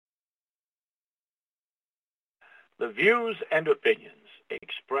The views and opinions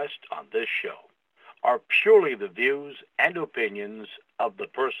expressed on this show are purely the views and opinions of the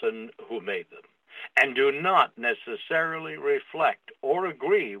person who made them, and do not necessarily reflect or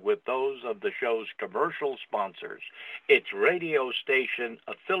agree with those of the show's commercial sponsors, its radio station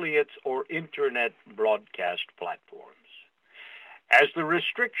affiliates, or internet broadcast platforms. As the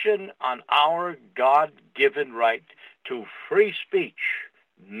restriction on our God-given right to free speech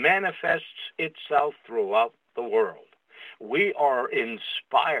manifests itself throughout the world, we are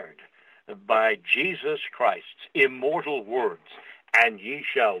inspired by Jesus Christ's immortal words, "And ye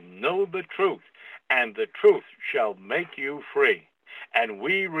shall know the truth, and the truth shall make you free." And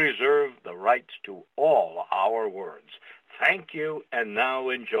we reserve the rights to all our words. Thank you, and now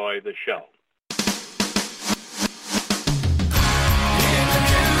enjoy the show.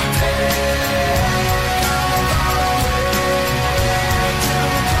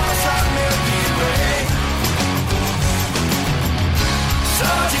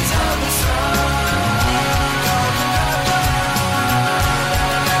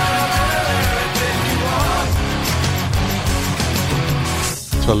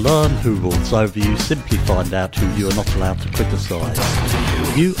 To learn who rules over you, simply find out who you are not allowed to criticise.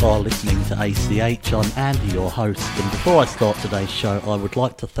 You are listening to ACH. I'm Andy, your host, and before I start today's show, I would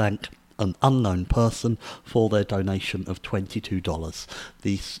like to thank an unknown person for their donation of $22.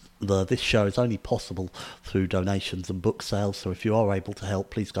 This show is only possible through donations and book sales, so if you are able to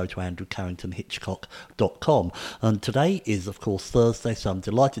help, please go to andrewcarringtonhitchcock.com. And today is, of course, Thursday, so I'm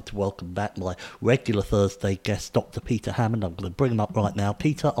delighted to welcome back my regular Thursday guest, Dr. Peter Hammond. I'm going to bring him up right now.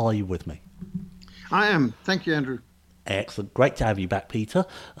 Peter, are you with me? I am. Thank you, Andrew. Excellent. Great to have you back, Peter.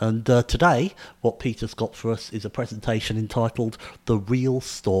 And today, what Peter's got for us is a presentation entitled The Real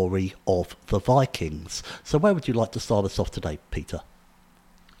Story of the Vikings. So where would you like to start us off today, Peter?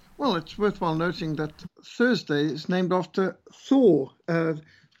 Well, it's worthwhile noting that Thursday is named after Thor,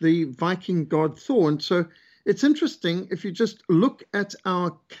 the Viking god Thor. And so it's interesting, if you just look at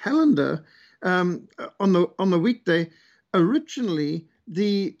our calendar on the weekday, originally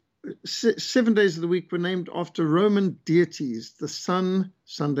the 7 days of the week were named after Roman deities: the sun,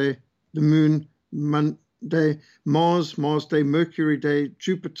 Sunday; the moon, Monday; Mars, Mars Day; Mercury Day;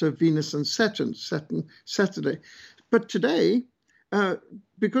 Jupiter, Venus, and Saturn, Saturday. But today,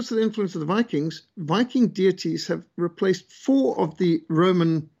 because of the influence of the Vikings, Viking deities have replaced 4 of the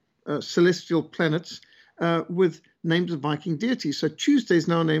Roman celestial planets with names of Viking deities. So Tuesday is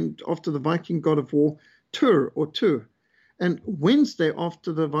now named after the Viking god of war, Tur, or Tur. And Wednesday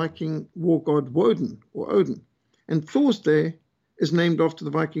after the Viking war god Woden, or Odin. And Thursday is named after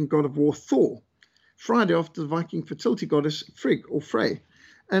the Viking god of war Thor. Friday after the Viking fertility goddess Frigg, or Frey.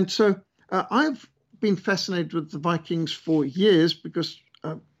 And so I've been fascinated with the Vikings for years, because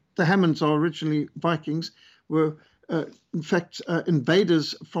the Hammonds are originally Vikings, were in fact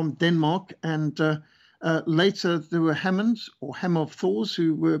invaders from Denmark, and later there were Hammonds, or Ham of Thors,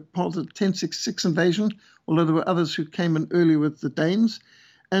 who were part of the 1066 invasion, although there were others who came in early with the Danes.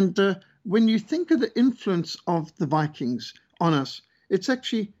 And when you think of the influence of the Vikings on us, it's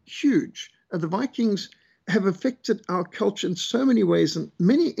actually huge. The Vikings have affected our culture in so many ways, and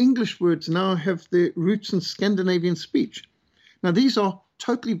many English words now have their roots in Scandinavian speech. Now, these are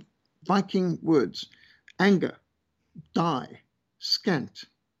totally Viking words: anger, die, scant,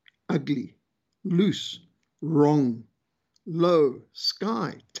 ugly, loose, wrong, low,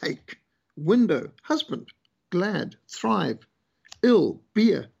 sky, take, window, husband, glad, thrive, ill,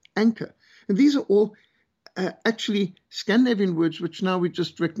 beer, anchor. And these are all actually Scandinavian words, which now we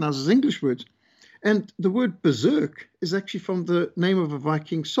just recognize as English words. And the word berserk is actually from the name of a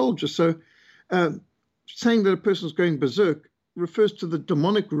Viking soldier. So saying that a person is going berserk refers to the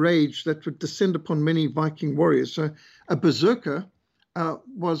demonic rage that would descend upon many Viking warriors. So a berserker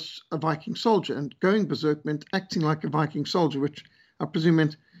was a Viking soldier, and going berserk meant acting like a Viking soldier, which I presume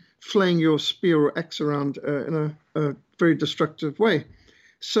meant flaying your spear or axe around in a very destructive way.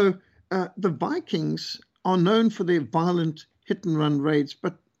 So the Vikings are known for their violent hit-and-run raids,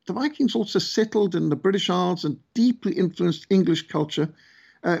 but the Vikings also settled in the British Isles and deeply influenced English culture,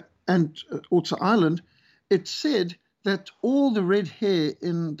 and also Ireland. It's said that all the red hair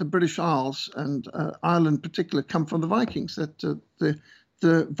in the British Isles and Ireland in particular come from the Vikings, that the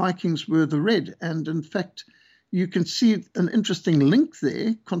Vikings were the red. And in fact, you can see an interesting link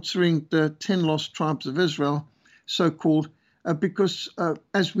there, considering the 10 lost tribes of Israel, so-called, because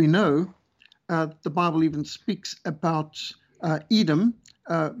as we know, the Bible even speaks about Edom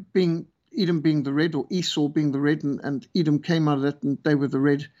being the red, or Esau being the red, and Edom came out of that and they were the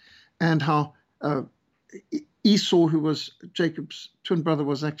red, and how Esau, who was Jacob's twin brother,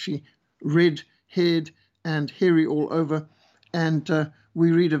 was actually red-haired, and hairy all over. And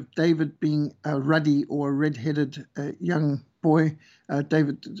we read of David being a ruddy or a red-headed young boy,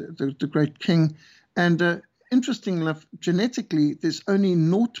 David, the great king. And interestingly enough, genetically, there's only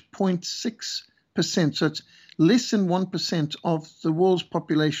 0.6%, so it's less than 1% of the world's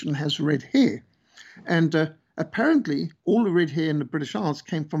population has red hair. And apparently, all the red hair in the British Isles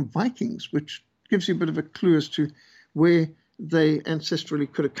came from Vikings, which gives you a bit of a clue as to where they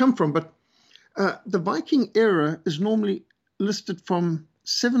ancestrally could have come from. But the Viking era is normally listed from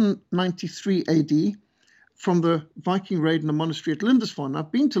 793 AD, from the Viking raid in the monastery at Lindisfarne.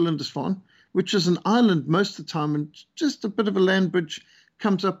 I've been to Lindisfarne, which is an island most of the time, and just a bit of a land bridge,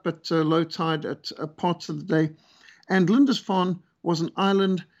 comes up at low tide at parts of the day. And Lindisfarne was an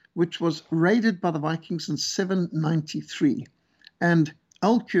island which was raided by the Vikings in 793. And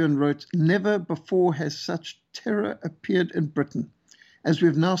Alcuin wrote, "Never before has such terror appeared in Britain, as we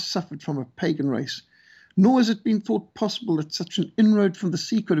have now suffered from a pagan race. Nor has it been thought possible that such an inroad from the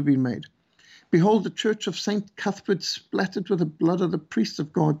sea could have been made. Behold, the church of St. Cuthbert, splattered with the blood of the priests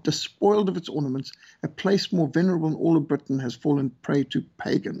of God, despoiled of its ornaments, a place more venerable in all of Britain, has fallen prey to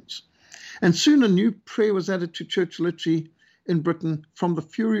pagans." And soon a new prayer was added to church liturgy in Britain: "From the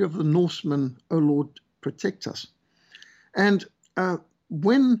fury of the Norsemen, O Lord, protect us." And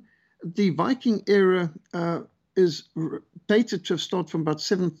when the Viking era is dated to have started from about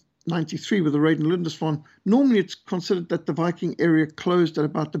 793 with the raid in Lindisfarne, normally it's considered that the Viking area closed at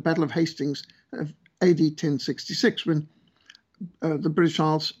about the Battle of Hastings of AD 1066, when the British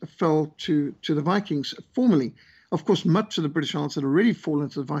Isles fell to the Vikings formally. Of course, much of the British Isles had already fallen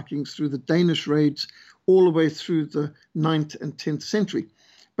to the Vikings through the Danish raids all the way through the 9th and 10th century.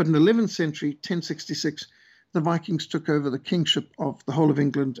 But in the 11th century, 1066, the Vikings took over the kingship of the whole of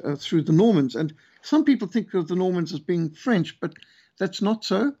England through the Normans. And some people think of the Normans as being French, but that's not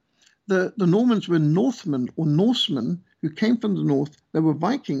so. The Normans were Northmen or Norsemen who came from the north. They were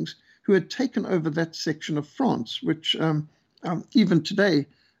Vikings who had taken over that section of France, which even today,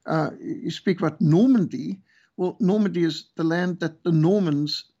 you speak about Normandy. Well, Normandy is the land that the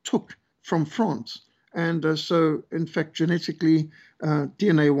Normans took from France. And so, in fact, genetically,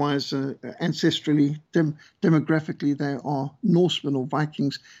 DNA-wise, ancestrally, demographically, they are Norsemen or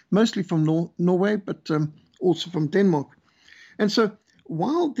Vikings, mostly from Norway, but also from Denmark. And so,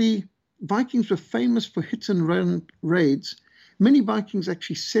 while the Vikings were famous for hit-and-run raids, many Vikings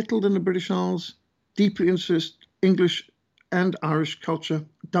actually settled in the British Isles, deeply interested English and Irish culture.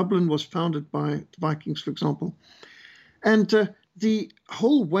 Dublin was founded by the Vikings, for example. And the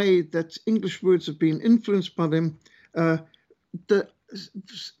whole way that English words have been influenced by them, the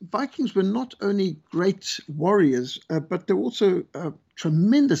Vikings were not only great warriors, but they were also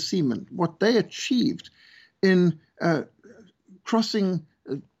tremendous seamen. What they achieved in crossing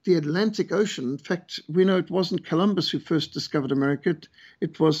the Atlantic Ocean. In fact, we know it wasn't Columbus who first discovered America.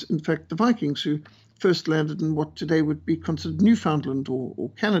 It was, in fact, the Vikings who first landed in what today would be considered Newfoundland or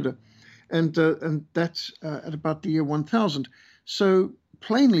Canada. And that's at about the year 1000. So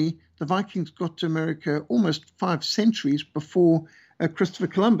plainly, the Vikings got to America almost 5 centuries before Christopher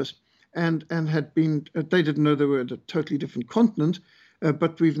Columbus, and had been. They didn't know they were at a totally different continent,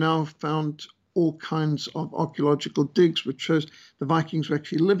 but we've now found all kinds of archaeological digs which shows the Vikings were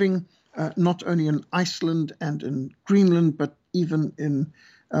actually living not only in Iceland and in Greenland, but even in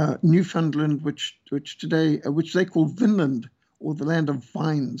Newfoundland, which they call Vinland, or the land of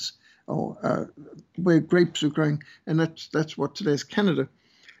vines, or where grapes are growing, and that's what today is Canada.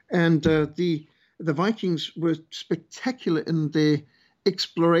 And the Vikings were spectacular in their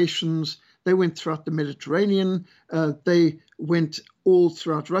explorations. They went throughout the Mediterranean. They went all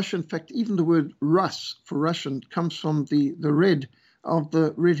throughout Russia. In fact, even the word Rus for Russian comes from the red of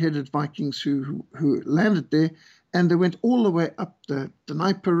the red-headed Vikings who landed there. And they went all the way up the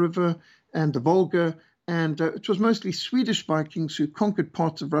Dnieper River and the Volga. And it was mostly Swedish Vikings who conquered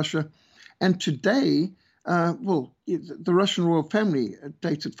parts of Russia. And today, the Russian royal family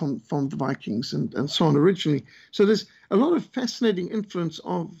dated from the Vikings and so on originally. So there's a lot of fascinating influence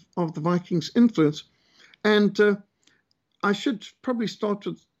of the Vikings' influence. And I should probably start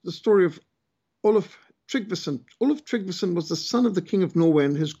with the story of Olaf Tryggvason. Olaf Tryggvason was the son of the King of Norway,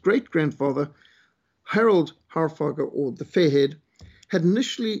 and his great-grandfather, Harald Haarfagre, or the Fairhead, had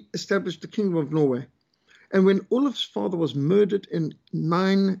initially established the Kingdom of Norway. And when Olaf's father was murdered in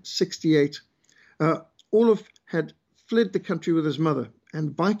 968, Olaf had fled the country with his mother,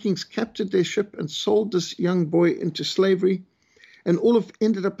 and Vikings captured their ship and sold this young boy into slavery. And Olaf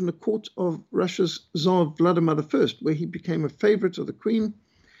ended up in the court of Russia's Tsar Vladimir I, where he became a favorite of the queen.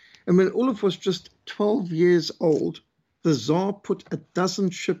 And when Olaf was just 12 years old, the Tsar put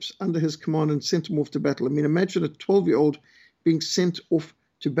 12 ships under his command and sent them off to battle. I mean, imagine a 12-year-old being sent off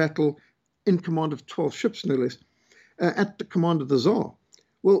to battle in command of 12 ships, no less, at the command of the Tsar.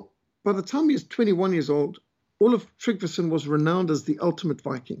 Well, by the time he was 21 years old, Olaf Tryggvason was renowned as the ultimate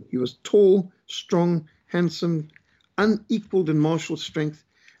Viking. He was tall, strong, handsome, unequaled in martial strength,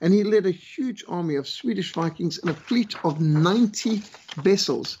 and he led a huge army of Swedish Vikings and a fleet of 90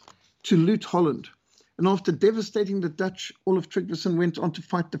 vessels to loot Holland. And after devastating the Dutch, Olaf Tryggvason went on to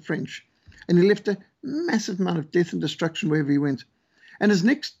fight the French. And he left a massive amount of death and destruction wherever he went. And his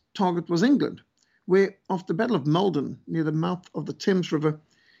next target was England, where after the Battle of Maldon, near the mouth of the Thames River,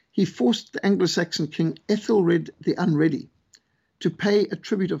 he forced the Anglo-Saxon king Ethelred the Unready to pay a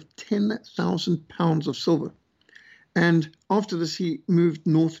tribute of 10,000 pounds of silver. And after this, he moved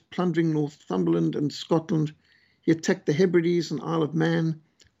north, plundering Northumberland and Scotland. He attacked the Hebrides and Isle of Man,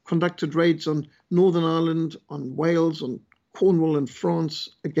 conducted raids on Northern Ireland, on Wales, on Cornwall and France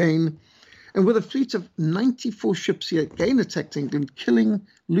again. And with a fleet of 94 ships, he again attacked England, killing,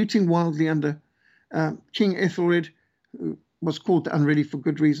 looting wildly under King Ethelred, who was called the Unready for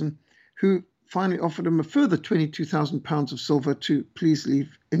good reason, who finally offered him a further 22,000 pounds of silver to please leave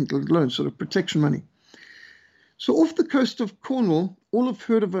England alone, sort of protection money. So off the coast of Cornwall, Olaf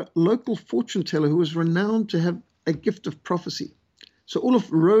heard of a local fortune teller who was renowned to have a gift of prophecy. So Olaf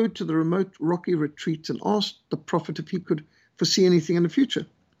rode to the remote rocky retreat and asked the prophet if he could foresee anything in the future.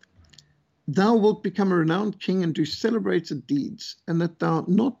 Thou wilt become a renowned king and do celebrated deeds, and that thou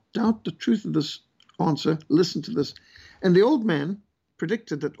not doubt the truth of this answer. Listen to this. And the old man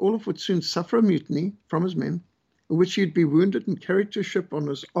predicted that Olaf would soon suffer a mutiny from his men, in which he'd be wounded and carried to a ship on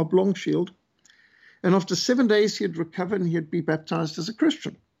his oblong shield. And after 7 days he'd recover and he'd be baptized as a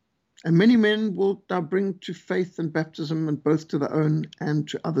Christian. And many men wilt thou bring to faith and baptism, and both to their own and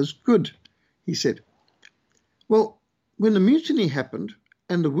to others' good, he said. Well, when the mutiny happened,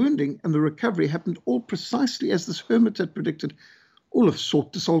 and the wounding and the recovery happened all precisely as this hermit had predicted, Olaf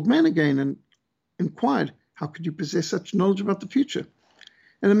sought this old man again and inquired, how could you possess such knowledge about the future?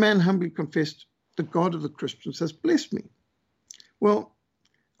 And the man humbly confessed, the God of the Christians has blessed me. Well,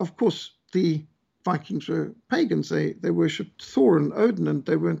 of course, the Vikings were pagans. They worshipped Thor and Odin, and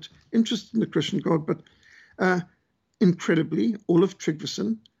they weren't interested in the Christian God. But incredibly, Olaf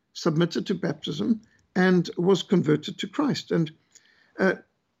Tryggvason submitted to baptism and was converted to Christ. And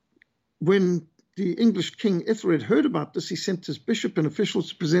when the English king Ethelred heard about this, he sent his bishop and officials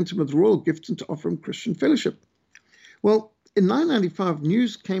to present him with royal gifts and to offer him Christian fellowship. Well, in 995,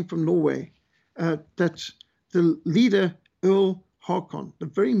 news came from Norway that the leader, Earl Håkon, the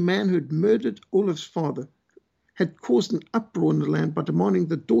very man who had murdered Olaf's father, had caused an uproar in the land by demanding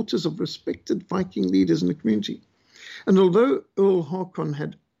the daughters of respected Viking leaders in the community. And although Earl Håkon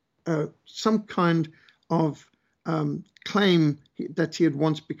had some kind of claim that he had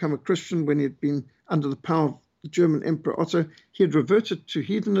once become a Christian when he had been under the power of the German Emperor Otto, he had reverted to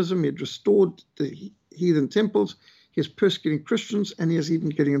heathenism, he had restored the heathen temples, he is persecuting Christians, and he is even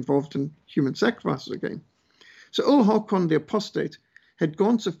getting involved in human sacrifices again. So Earl Håkon the Apostate had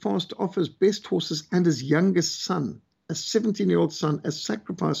gone so far as to offer his best horses and his youngest son, a 17-year-old son, as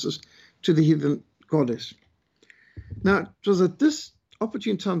sacrifices to the heathen goddess. Now, it was at this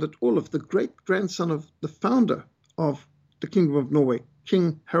opportune time that Olaf, the great-grandson of the founder of the Kingdom of Norway,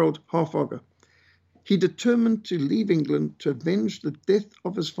 King Harald Hårfagre, he determined to leave England to avenge the death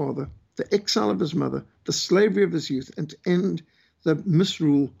of his father, the exile of his mother, the slavery of his youth, and to end the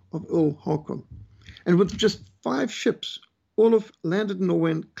misrule of Earl Håkon. And with just 5 ships, Olaf landed in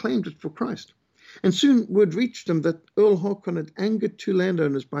Norway and claimed it for Christ. And soon word reached him that Earl Håkon had angered 2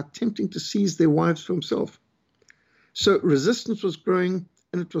 landowners by attempting to seize their wives for himself. So resistance was growing,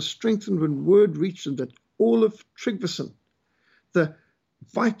 and it was strengthened when word reached him that Olaf Tryggvason, the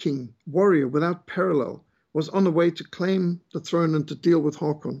Viking warrior without parallel, was on the way to claim the throne and to deal with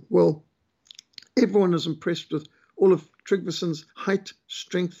Håkon. Well, everyone is impressed with Olaf Tryggvason's height,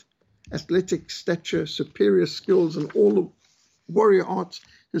 strength, athletic stature, superior skills, and all the warrior arts,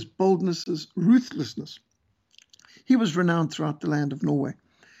 his boldness, his ruthlessness. He was renowned throughout the land of Norway.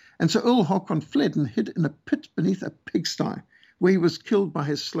 And so Earl Håkon fled and hid in a pit beneath a pigsty, where he was killed by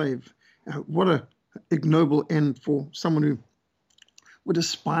his slave. What a ignoble end for someone who would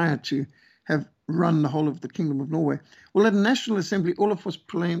aspire to have run the whole of the Kingdom of Norway. Well, at a national assembly, Olaf was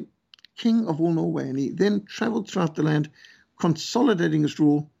proclaimed king of all Norway, and he then traveled throughout the land, consolidating his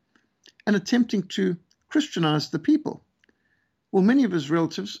rule and attempting to Christianize the people. Well, many of his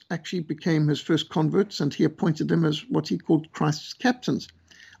relatives actually became his first converts, and he appointed them as what he called Christ's captains.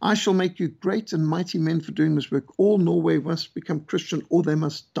 I shall make you great and mighty men for doing this work. All Norway must become Christian, or they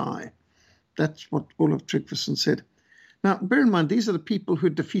must die. That's what Olaf Tryggvason said. Now, bear in mind, these are the people who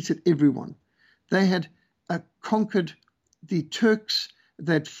had defeated everyone. They had conquered the Turks,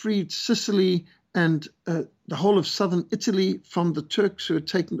 they had freed Sicily and the whole of southern Italy from the Turks who had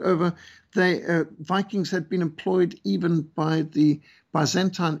taken over. Vikings had been employed even by the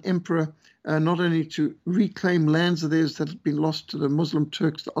Byzantine emperor, not only to reclaim lands of theirs that had been lost to the Muslim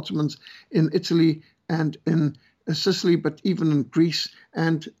Turks, the Ottomans in Italy and in Sicily, but even in Greece.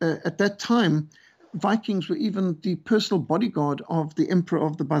 And at that time, Vikings were even the personal bodyguard of the emperor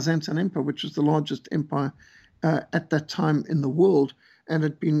of the Byzantine Empire, which was the largest empire at that time in the world, and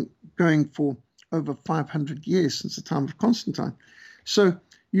had been going for over 500 years since the time of Constantine. So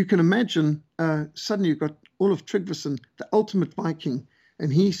you can imagine suddenly you've got Olaf Tryggvason, the ultimate Viking,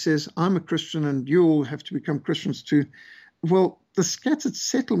 and he says, I'm a Christian and you all have to become Christians too. Well, the scattered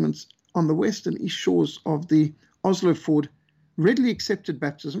settlements on the west and east shores of the Oslo Ford readily accepted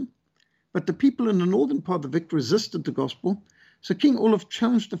baptism, but the people in the northern part of the Vik resisted the gospel, so King Olaf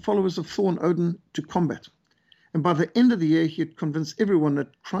challenged the followers of Thor and Odin to combat. And by the end of the year, he had convinced everyone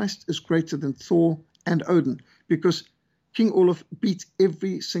that Christ is greater than Thor and Odin, because King Olaf beat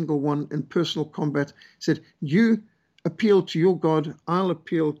every single one in personal combat, said, you appeal to your God, I'll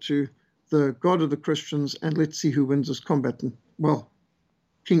appeal to the God of the Christians, and let's see who wins this combat. And, well,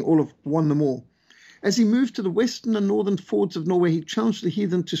 King Olaf won them all. As he moved to the western and northern fords of Norway, he challenged the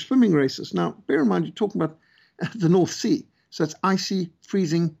heathen to swimming races. Now, bear in mind, you're talking about the North Sea. So it's icy,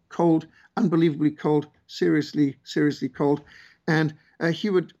 freezing, cold, unbelievably cold, seriously, seriously cold. And he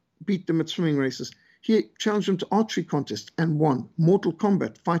would beat them at swimming races. He challenged them to archery contests and won. Mortal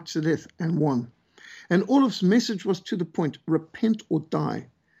combat, fight to death, and won. And Olaf's message was to the point, repent or die.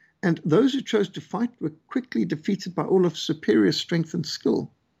 And those who chose to fight were quickly defeated by Olaf's superior strength and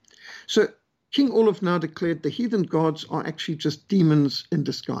skill. So King Olaf now declared the heathen gods are actually just demons in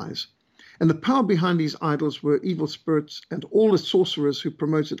disguise. And the power behind these idols were evil spirits, and all the sorcerers who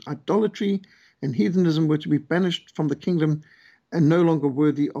promoted idolatry and heathenism were to be banished from the kingdom and no longer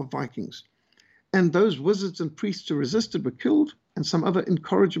worthy of Vikings. And those wizards and priests who resisted were killed, and some other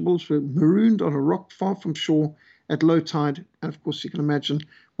incorrigibles were marooned on a rock far from shore at low tide. And of course, you can imagine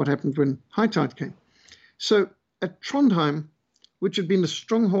what happened when high tide came. So at Trondheim, which had been the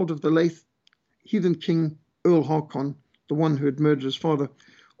stronghold of the late heathen king Earl Hakon, the one who had murdered his father,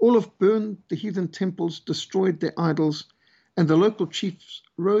 Olaf burned the heathen temples, destroyed their idols, and the local chiefs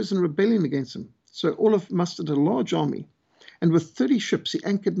rose in rebellion against him. So Olaf mustered a large army, and with 30 ships he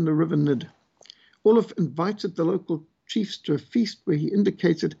anchored in the river Nid. Olaf invited the local chiefs to a feast where he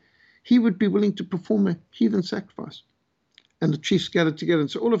indicated he would be willing to perform a heathen sacrifice. And the chiefs gathered together, and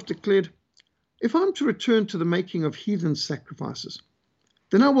so Olaf declared, if I'm to return to the making of heathen sacrifices,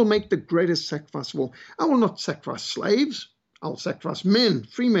 then I will make the greatest sacrifice of all. I will not sacrifice slaves. I will sacrifice men,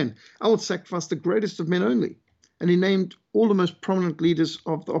 free men. I will sacrifice the greatest of men only. And he named all the most prominent leaders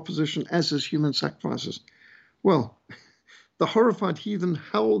of the opposition as his human sacrifices. Well, the horrified heathen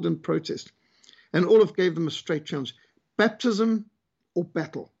howled in protest, and Olaf gave them a straight challenge, baptism or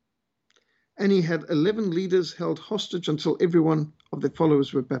battle. And he had 11 leaders held hostage until every one of their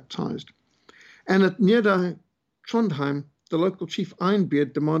followers were baptized. And at near Trondheim, the local chief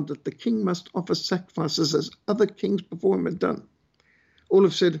Ironbeard demanded that the king must offer sacrifices as other kings before him had done.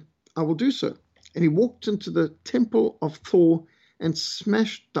 Olaf said, I will do so. And he walked into the temple of Thor and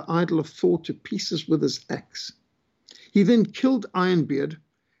smashed the idol of Thor to pieces with his axe. He then killed Ironbeard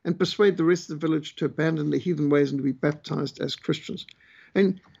and persuaded the rest of the village to abandon their heathen ways and to be baptized as Christians.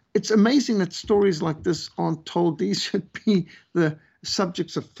 And it's amazing that stories like this aren't told. These should be the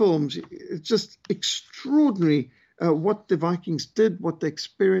subjects of films. It's just extraordinary what the Vikings did, what they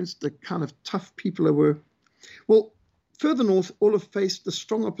experienced, the kind of tough people they were. Well, further north, Olaf faced the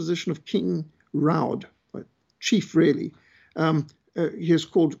strong opposition of King Raud, chief really. He is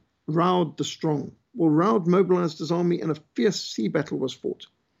called Raud the Strong. Well, Raud mobilized his army and a fierce sea battle was fought.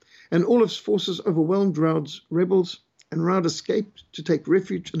 And Olaf's forces overwhelmed Raud's rebels, and Raud escaped to take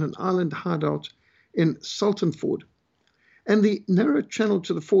refuge in an island hideout in Saltenford. And the narrow channel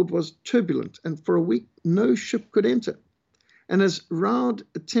to the ford was turbulent, and for a week no ship could enter. And as Raud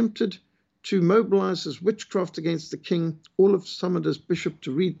attempted to mobilize his witchcraft against the king, Olaf summoned his bishop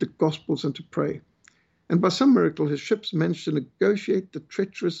to read the Gospels and to pray. And by some miracle, his ships managed to negotiate the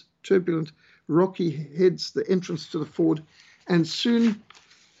treacherous, turbulent, rocky heads, the entrance to the ford, and soon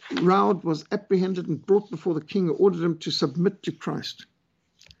Raud was apprehended and brought before the king, who ordered him to submit to Christ.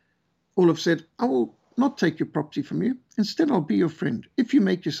 Olaf said, I will not take your property from you. Instead, I'll be your friend, if you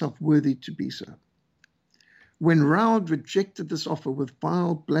make yourself worthy to be so. When Raud rejected this offer with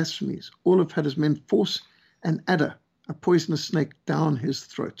vile blasphemies, Olaf had his men force an adder, a poisonous snake, down his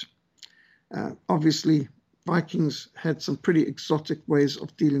throat. Obviously, Vikings had some pretty exotic ways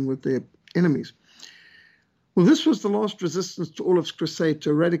of dealing with their enemies. Well, this was the last resistance to Olaf's crusade to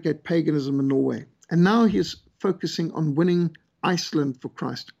eradicate paganism in Norway. And now he's focusing on winning Iceland for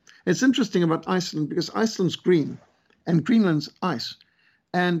Christ. It's interesting about Iceland because Iceland's green and Greenland's ice.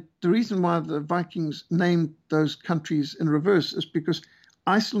 And the reason why the Vikings named those countries in reverse is because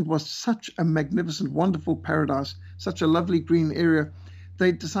Iceland was such a magnificent, wonderful paradise, such a lovely green area.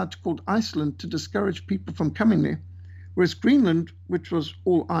 They decided to call it Iceland to discourage people from coming there. Whereas Greenland, which was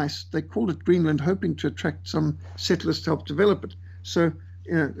all ice, they called it Greenland, hoping to attract some settlers to help develop it. So,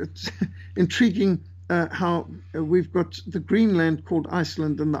 it's intriguing how we've got the Greenland called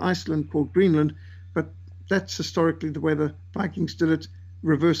Iceland and the Iceland called Greenland, but that's historically the way the Vikings did it,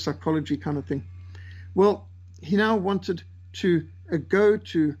 reverse psychology kind of thing. Well, he now wanted to go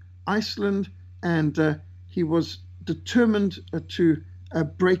to Iceland, and he was determined to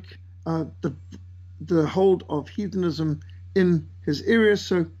break the hold of heathenism in his area.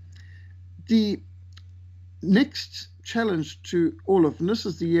 So the next challenge to Olaf, and this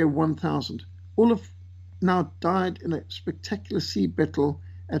is the year 1000, Olaf now died in a spectacular sea battle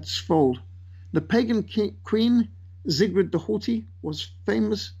at Svold. The pagan queen, Sigrid the Haughty, was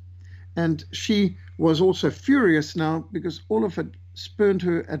famous, and she was also furious now because Olaf had spurned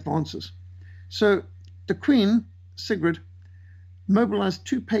her advances. So the queen, Sigrid, mobilized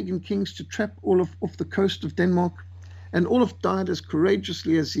 2 pagan kings to trap Olaf off the coast of Denmark, and Olaf died as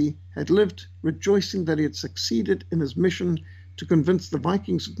courageously as he had lived, rejoicing that he had succeeded in his mission to convince the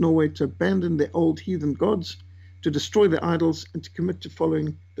Vikings of Norway to abandon their old heathen gods, to destroy their idols, and to commit to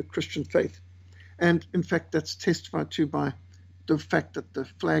following the Christian faith. And in fact, that's testified to by the fact that the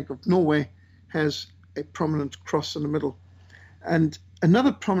flag of Norway has a prominent cross in the middle. And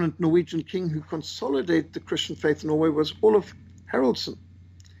another prominent Norwegian king who consolidated the Christian faith in Norway was Olaf Haraldsson.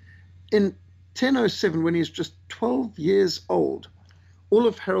 In 1007, when he was just 12 years old,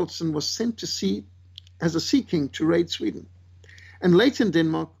 Olaf Haraldsson was sent to sea as a sea king to raid Sweden. And later in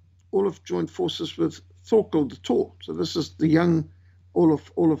Denmark, Olaf joined forces with Thorkel the Tall. So this is the young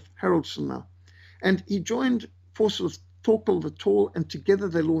Olaf Haraldsson now. And he joined forces with Thorkel the Tall, and together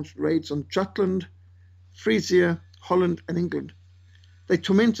they launched raids on Jutland, Frisia, Holland, and England. They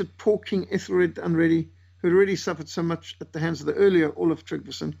tormented poor King Ethelred the Unready, who had already suffered so much at the hands of the earlier Olaf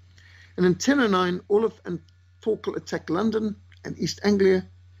Tryggvason. And in 1009, Olaf and Thorkel attacked London and East Anglia,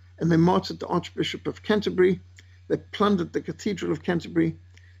 and they martyred the Archbishop of Canterbury. They plundered the Cathedral of Canterbury.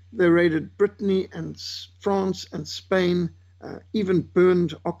 They raided Brittany and France and Spain, even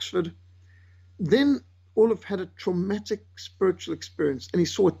burned Oxford. Then Olaf had a traumatic spiritual experience, and he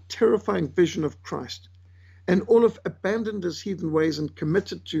saw a terrifying vision of Christ. And Olaf abandoned his heathen ways and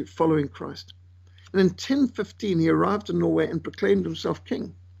committed to following Christ. And in 1015, he arrived in Norway and proclaimed himself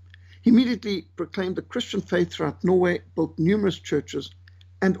king. He immediately proclaimed the Christian faith throughout Norway, built numerous churches,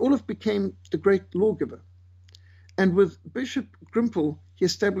 and Olaf became the great lawgiver. And with Bishop Grimple, he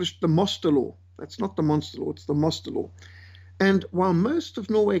established the Moster Law. That's not the Monster Law, it's the Moster Law. And while most of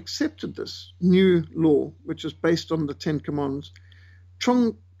Norway accepted this new law, which is based on the 10 Commandments,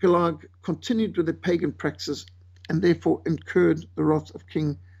 Trongelag continued with the pagan practices and therefore incurred the wrath of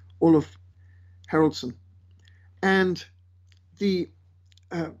King Olaf Haraldsson. And the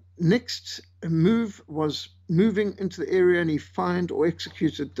next move was moving into the area, and he fined or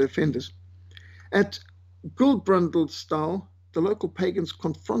executed the offenders. At Guldbrandalsdal, the local pagans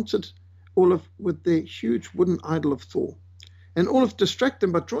confronted Olaf with their huge wooden idol of Thor. And Olaf distracted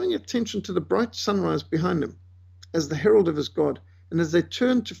them by drawing attention to the bright sunrise behind him as the herald of his god. And as they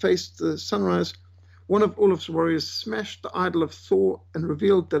turned to face the sunrise, one of Olaf's warriors smashed the idol of Thor and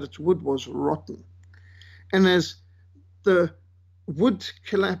revealed that its wood was rotten. And as the wood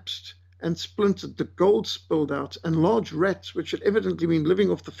collapsed and splintered, the gold spilled out, and large rats, which had evidently been living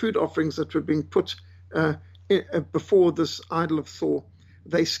off the food offerings that were being put before this idol of Thor,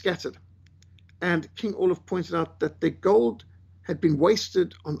 they scattered. And King Olaf pointed out that their gold had been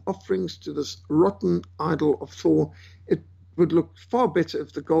wasted on offerings to this rotten idol of Thor. It would look far better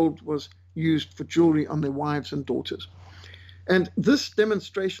if the gold was used for jewelry on their wives and daughters. And this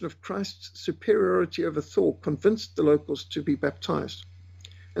demonstration of Christ's superiority over Thor convinced the locals to be baptized.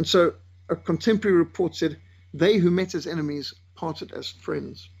 And so a contemporary report said, they who met as enemies parted as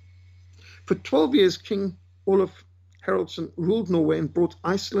friends. For 12 years, King Olaf Haraldsson ruled Norway and brought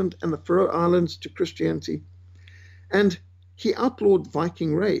Iceland and the Faroe Islands to Christianity. And he outlawed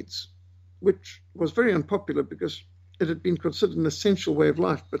Viking raids, which was very unpopular because it had been considered an essential way of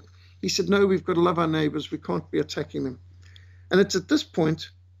life. But he said, no, we've got to love our neighbors. We can't be attacking them. And it's at this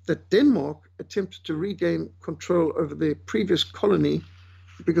point that Denmark attempted to regain control over their previous colony,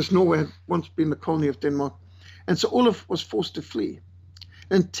 because Norway had once been the colony of Denmark. And so Olaf was forced to flee.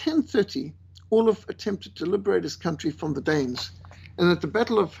 In 1030, Olaf attempted to liberate his country from the Danes. And at the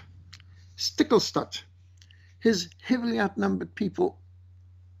Battle of Stiklestad, his heavily outnumbered people,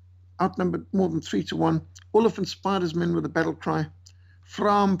 outnumbered more than 3-1, Olaf inspired his men with a battle cry,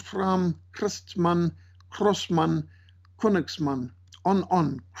 Fram, Fram, Christman, Crossman, Königsman,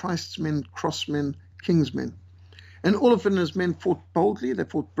 on, Christ's men, crossmen, king's men. And Olaf and his men fought boldly, they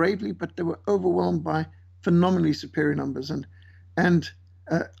fought bravely, but they were overwhelmed by phenomenally superior numbers, and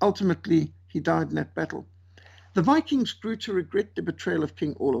ultimately he died in that battle. The Vikings grew to regret the betrayal of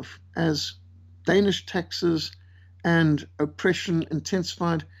King Olaf as Danish taxes and oppression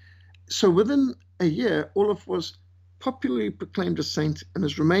intensified. So within a year, Olaf was popularly proclaimed a saint, and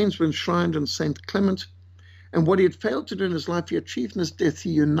his remains were enshrined in St. Clement. And what he had failed to do in his life, he achieved in his death. He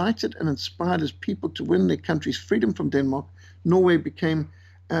united and inspired his people to win their country's freedom from Denmark. Norway became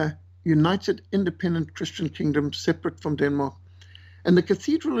a united, independent Christian kingdom separate from Denmark. And the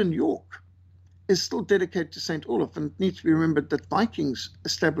cathedral in York is still dedicated to St. Olaf, and it needs to be remembered that Vikings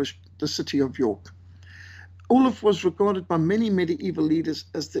established the city of York. Olaf was regarded by many medieval leaders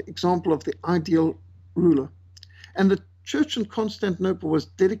as the example of the ideal ruler. And the church in Constantinople was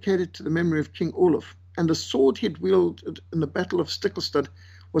dedicated to the memory of King Olaf, and the sword he had wielded in the Battle of Stiklestad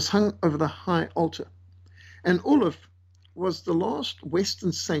was hung over the high altar. And Olaf was the last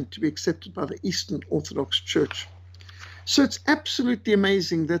Western saint to be accepted by the Eastern Orthodox Church. So it's absolutely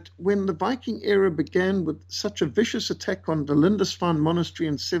amazing that when the Viking era began with such a vicious attack on the Lindisfarne Monastery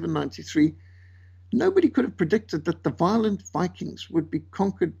in 793, nobody could have predicted that the violent Vikings would be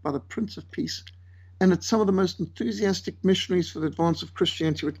conquered by the Prince of Peace, and that some of the most enthusiastic missionaries for the advance of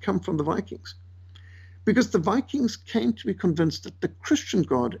Christianity would come from the Vikings. Because the Vikings came to be convinced that the Christian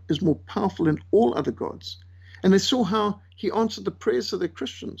God is more powerful than all other gods. And they saw how he answered the prayers of their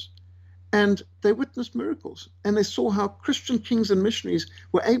Christians. And they witnessed miracles. And they saw how Christian kings and missionaries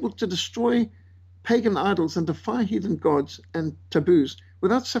were able to destroy pagan idols and defy heathen gods and taboos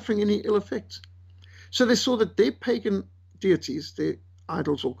without suffering any ill effects. So they saw that their pagan deities, their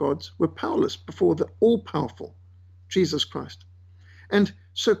idols or gods, were powerless before the all-powerful Jesus Christ. And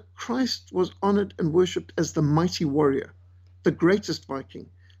so Christ was honored and worshipped as the mighty warrior, the greatest Viking,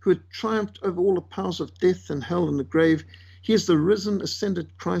 who had triumphed over all the powers of death and hell and the grave. He is the risen,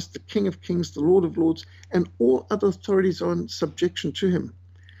 ascended Christ, the King of kings, the Lord of lords, and all other authorities are in subjection to him.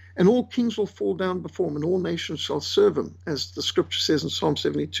 And all kings will fall down before him, and all nations shall serve him, as the scripture says in Psalm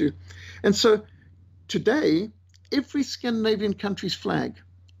 72. And so today, every Scandinavian country's flag,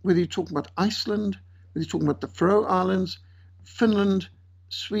 whether you're talking about Iceland, whether you're talking about the Faroe Islands, Finland,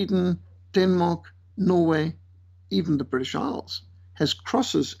 Sweden, Denmark, Norway, even the British Isles, has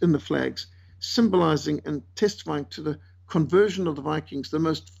crosses in the flags, symbolizing and testifying to the conversion of the Vikings, the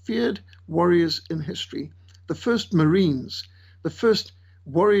most feared warriors in history, the first Marines, the first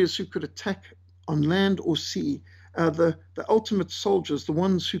warriors who could attack on land or sea, the ultimate soldiers, the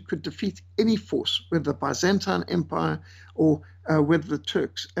ones who could defeat any force, whether the Byzantine Empire or whether the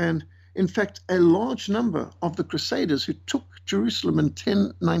Turks. And in fact, a large number of the Crusaders who took Jerusalem in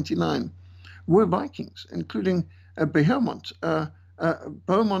 1099 were Vikings, including Beaumont,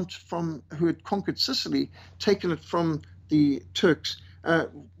 who had conquered Sicily, taken it from the Turks,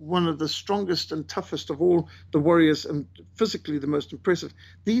 one of the strongest and toughest of all the warriors and physically the most impressive.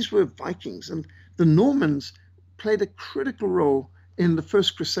 These were Vikings, and the Normans played a critical role in the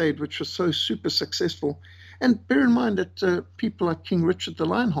First Crusade, which was so super successful. And bear in mind that people like King Richard the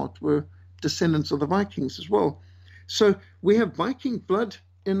Lionheart were descendants of the Vikings as well. So we have Viking blood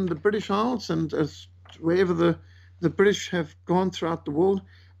in the British Isles, and wherever the British have gone throughout the world,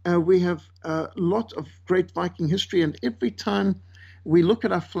 we have a lot of great Viking history. And every time we look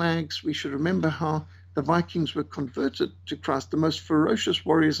at our flags, we should remember how the Vikings were converted to Christ, the most ferocious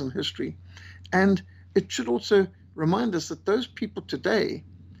warriors in history. And it should also remind us that those people today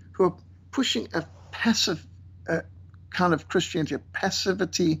who are pushing a passive kind of Christianity, a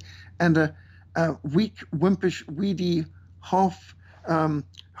passivity and a weak, wimpish, weedy,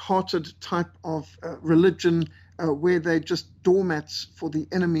 half-hearted type of religion where they're just doormats for the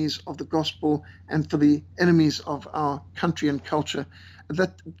enemies of the gospel and for the enemies of our country and culture,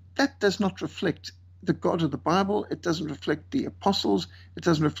 that does not reflect the God of the Bible. It doesn't reflect the apostles. It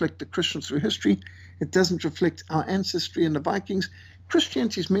doesn't reflect the Christians through history. It doesn't reflect our ancestry and the Vikings.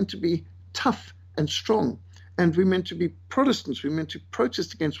 Christianity is meant to be tough and strong. And we're meant to be Protestants. We're meant to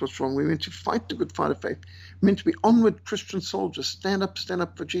protest against what's wrong. We're meant to fight the good fight of faith. We're meant to be onward Christian soldiers. Stand up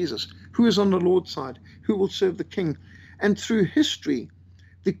for Jesus. Who is on the Lord's side? Who will serve the King? And through history,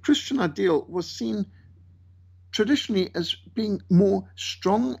 the Christian ideal was seen traditionally as being more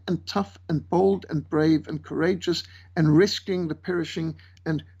strong and tough and bold and brave and courageous and rescuing the perishing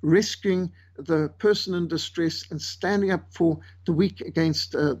and rescuing the person in distress and standing up for the weak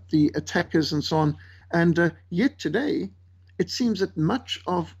against the attackers and so on. And yet today, it seems that much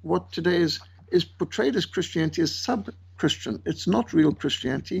of what today is portrayed as Christianity is sub-Christian. It's not real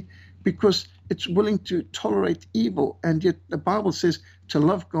Christianity because it's willing to tolerate evil. And yet the Bible says to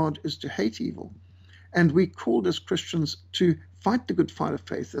love God is to hate evil. And we're called as Christians to fight the good fight of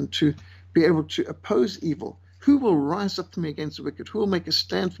faith and to be able to oppose evil. Who will rise up for me against the wicked? Who will make a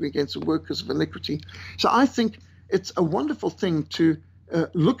stand for me against the workers of iniquity? So I think it's a wonderful thing to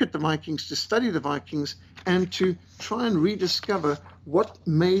look at the Vikings, to study the Vikings, and to try and rediscover what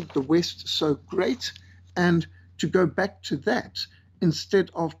made the West so great, and to go back to that instead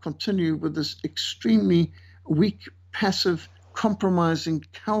of continue with this extremely weak, passive, compromising,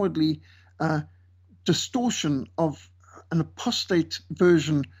 cowardly distortion of an apostate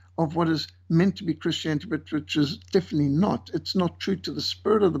version of what is meant to be Christianity, but which is definitely not. It's not true to the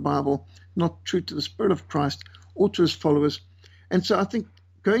spirit of the Bible, not true to the spirit of Christ or to his followers. And so I think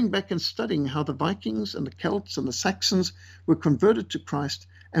going back and studying how the Vikings and the Celts and the Saxons were converted to Christ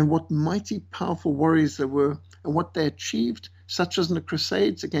and what mighty, powerful warriors they were and what they achieved, such as in the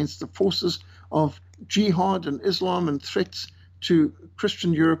Crusades against the forces of jihad and Islam and threats to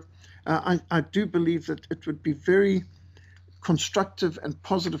Christian Europe, I do believe that it would be very constructive and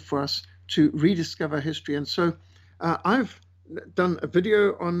positive for us to rediscover history. And so I've done a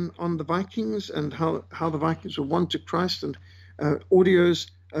video on the Vikings and how the Vikings were won to Christ, and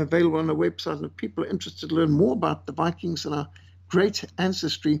audios available on our website. And if people are interested to learn more about the Vikings and our great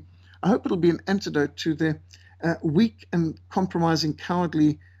ancestry, I hope it'll be an antidote to their weak and compromising,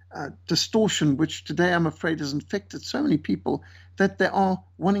 cowardly distortion, which today I'm afraid has infected so many people that they are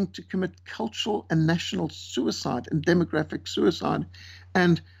wanting to commit cultural and national suicide and demographic suicide,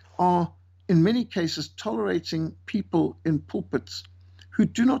 and are in many cases tolerating people in pulpits who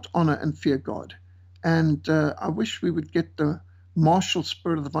do not honor and fear God. And I wish we would get the martial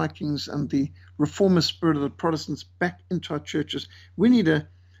spirit of the Vikings and the reformist spirit of the Protestants back into our churches. We need a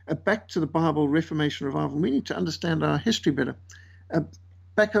back to the Bible Reformation revival. We need to understand our history better.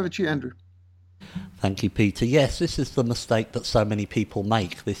 Back over to you, Andrew. Thank you, Peter. Yes, this is the mistake that so many people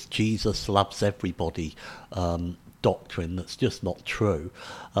make, this Jesus loves everybody doctrine that's just not true.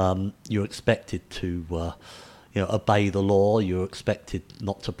 You're expected to obey the law, you're expected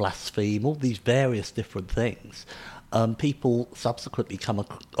not to blaspheme, all these various different things. People subsequently come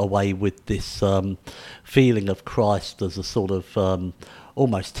away with this feeling of Christ as a sort of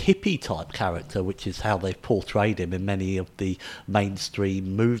almost hippie-type character, which is how they've portrayed him in many of the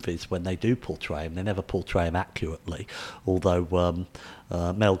mainstream movies. When they do portray him, they never portray him accurately, although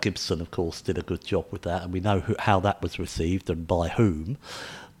Mel Gibson, of course, did a good job with that, and we know how that was received and by whom.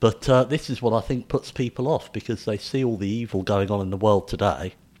 But this is what I think puts people off, because they see all the evil going on in the world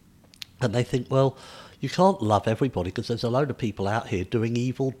today, and they think, well, you can't love everybody because there's a load of people out here doing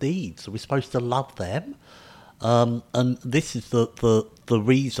evil deeds. Are we supposed to love them? And this is the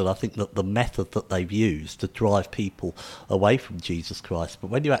reason, I think, that the method that they've used to drive people away from Jesus Christ. But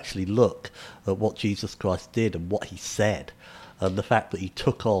when you actually look at what Jesus Christ did and what he said, and the fact that he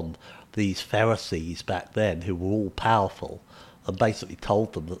took on these Pharisees back then who were all powerful and basically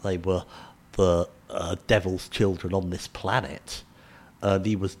told them that they were the devil's children on this planet, and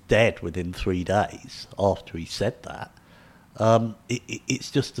he was dead within 3 days after he said that.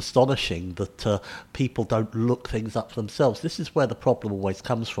 It's just astonishing that people don't look things up for themselves. This is where the problem always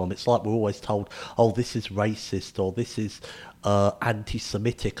comes from. It's like we're always told, oh, this is racist, or this is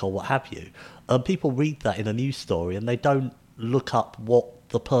anti-Semitic, or what have you. People read that in a news story and they don't look up what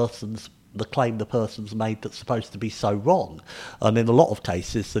the claim the person's made that's supposed to be so wrong. And in a lot of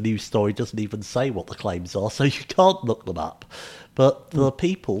cases, the news story doesn't even say what the claims are, so you can't look them up. But the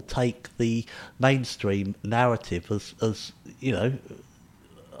people take the mainstream narrative as I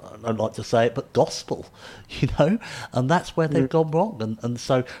don't like to say it, but gospel, and that's where they've gone wrong. And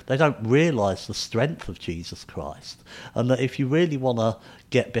so they don't realise the strength of Jesus Christ, and that if you really want to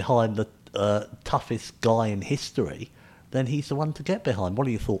get behind the toughest guy in history, then he's the one to get behind. What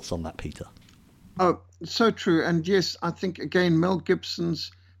are your thoughts on that, Peter? Oh, so true. And yes, I think, again, Mel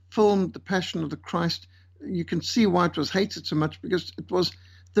Gibson's film, The Passion of the Christ, you can see why it was hated so much, because it was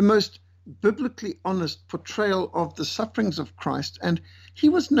the most biblically honest portrayal of the sufferings of Christ. And he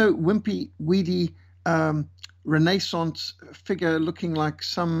was no wimpy, weedy Renaissance figure looking like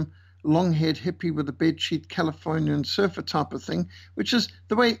some long-haired hippie with a bedsheet Californian surfer type of thing, which is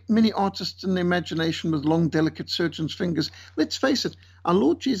the way many artists in their imagination with long, delicate surgeon's fingers. Let's face it, our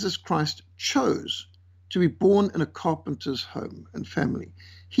Lord Jesus Christ chose to be born in a carpenter's home and family.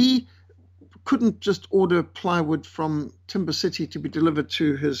 He couldn't just order plywood from Timber City to be delivered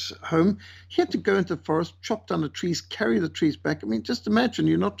to his home. He had to go into the forest, chop down the trees, carry the trees back. I mean, just imagine,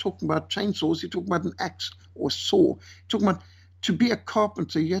 you're not talking about chainsaws, you're talking about an axe or a saw. You're talking about, to be a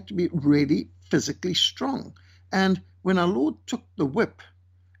carpenter, you had to be really physically strong. And when our Lord took the whip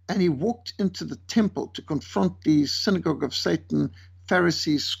and he walked into the temple to confront the synagogue of Satan,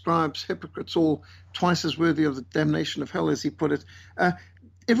 Pharisees, scribes, hypocrites, all twice as worthy of the damnation of hell, as he put it,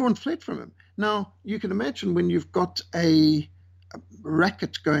 everyone fled from him. Now, you can imagine when you've got a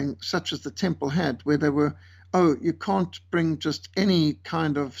racket going, such as the temple had, where they were, you can't bring just any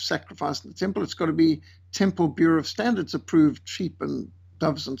kind of sacrifice in the temple. It's got to be Temple Bureau of Standards approved sheep and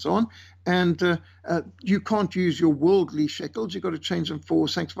doves and so on. And you can't use your worldly shekels. You've got to change them for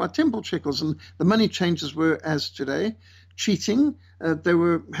sanctified temple shekels. And the money changes were, as today, cheating. They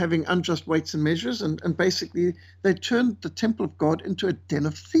were having unjust weights and measures. And basically, they turned the temple of God into a den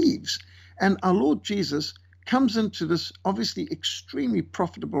of thieves. And our Lord Jesus comes into this obviously extremely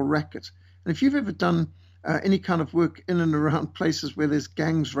profitable racket. And if you've ever done any kind of work in and around places where there's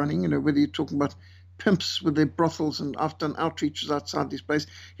gangs running, whether you're talking about pimps with their brothels, and I've done outreaches outside these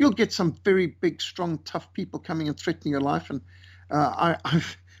places, you'll get some very big, strong, tough people coming and threatening your life. And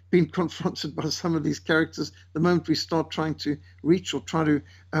I've been confronted by some of these characters the moment we start trying to reach or try to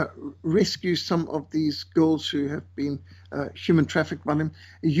rescue some of these girls who have been human trafficked by them.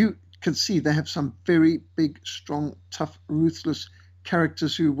 You can see they have some very big, strong, tough, ruthless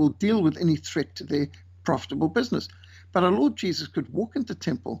characters who will deal with any threat to their profitable business. But our Lord Jesus could walk into the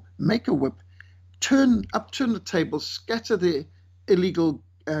temple, make a whip, upturn the tables, scatter their illegal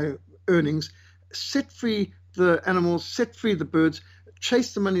earnings, set free the animals, set free the birds,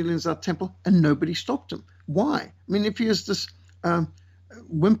 chase the moneylenders out of the temple, and nobody stopped him. Why? I mean, if he is this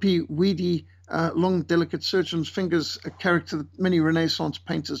wimpy, weedy, long, delicate surgeon's fingers, a character that many Renaissance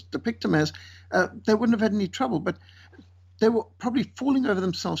painters depict him as, they wouldn't have had any trouble. But they were probably falling over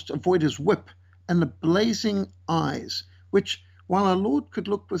themselves to avoid his whip and the blazing eyes, which, while our Lord could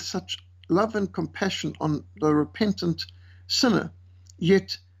look with such love and compassion on the repentant sinner,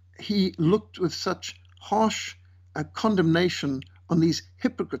 yet he looked with such harsh condemnation on these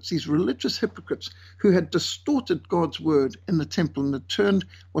hypocrites, these religious hypocrites who had distorted God's word in the temple and had turned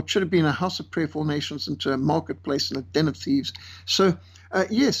what should have been a house of prayer for all nations into a marketplace and a den of thieves. So,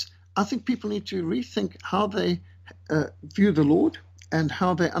 yes, I think people need to rethink how they view the Lord and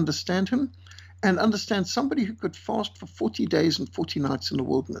how they understand him, and understand somebody who could fast for 40 days and 40 nights in the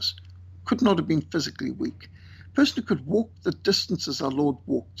wilderness could not have been physically weak. A person who could walk the distances our Lord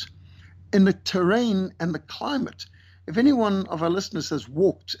walked in the terrain and the climate. If any one of our listeners has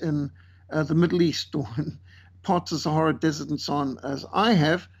walked in the Middle East or in parts of the Sahara Desert and so on, as I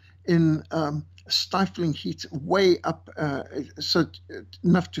have, in stifling heat way up, so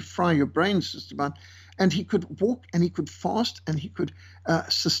enough to fry your brains just about, and he could walk and he could fast and he could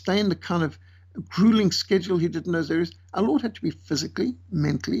sustain the kind of grueling schedule he did in those areas. Our Lord had to be physically,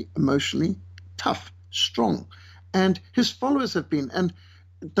 mentally, emotionally tough, strong. And his followers have been. And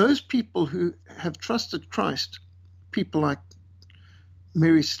those people who have trusted Christ, people like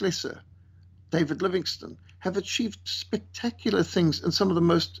Mary Slessor, David Livingstone, have achieved spectacular things in some of the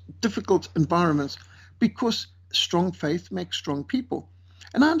most difficult environments because strong faith makes strong people.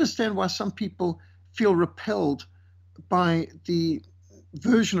 And I understand why some people feel repelled by the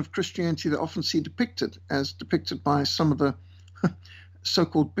version of Christianity they often see depicted, as depicted by some of the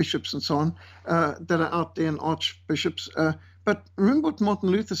so-called bishops and so on that are out there, and archbishops. But remember what Martin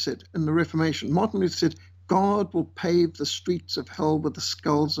Luther said in the Reformation. Martin Luther said, God will pave the streets of hell with the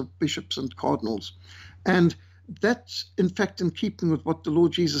skulls of bishops and cardinals. And that's, in fact, in keeping with what the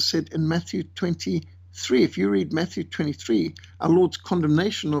Lord Jesus said in Matthew 23. If you read Matthew 23, our Lord's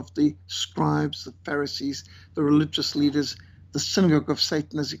condemnation of the scribes, the Pharisees, the religious leaders, the synagogue of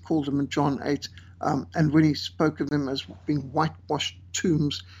Satan, as he called them in John 8, and when he spoke of them as being whitewashed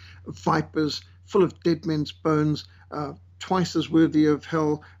tombs, vipers, full of dead men's bones, twice as worthy of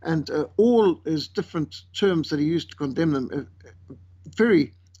hell, and all his different terms that he used to condemn them,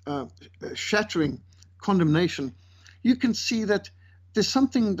 very shattering condemnation. You can see that there's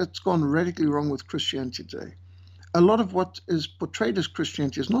something that's gone radically wrong with Christianity today. A lot of what is portrayed as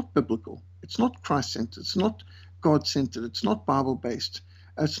Christianity is not biblical. It's not Christ-centered. It's not God-centered. It's not Bible-based.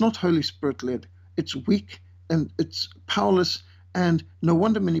 It's not Holy Spirit-led. It's weak and it's powerless, and no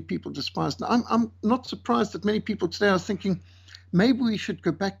wonder many people despise it. Now, I'm not surprised that many people today are thinking maybe we should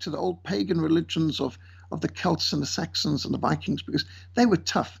go back to the old pagan religions of the Celts and the Saxons and the Vikings because they were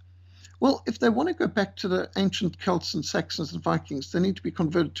tough. Well, if they want to go back to the ancient Celts and Saxons and Vikings, they need to be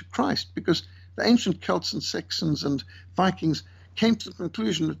converted to Christ because the ancient Celts and Saxons and Vikings came to the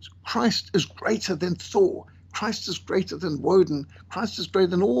conclusion that Christ is greater than Thor. Christ is greater than Woden. Christ is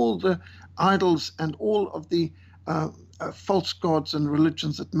greater than all the idols and all of the false gods and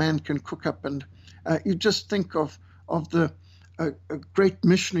religions that man can cook up. And you just think of the great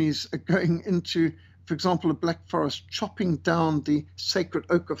missionaries going into, for example, a Black Forest, chopping down the sacred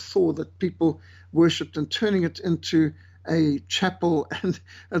oak of Thor that people worshipped and turning it into a chapel, and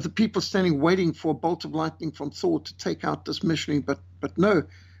the people standing waiting for a bolt of lightning from Thor to take out this missionary. But no,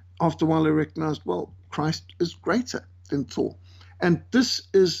 after a while they recognized, well, Christ is greater than Thor. And this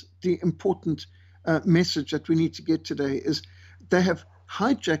is the important message that we need to get today, is they have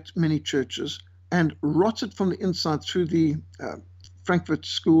hijacked many churches and rotted from the inside through the Frankfurt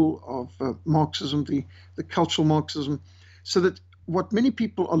School of Marxism, the cultural Marxism, so that what many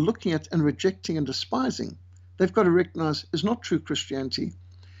people are looking at and rejecting and despising, they've got to recognize is not true Christianity.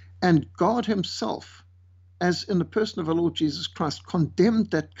 And God himself, as in the person of our Lord Jesus Christ,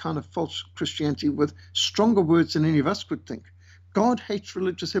 condemned that kind of false Christianity with stronger words than any of us could think. God hates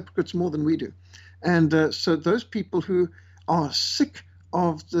religious hypocrites more than we do. And so those people who are sick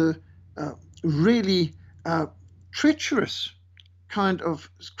of the really treacherous kind of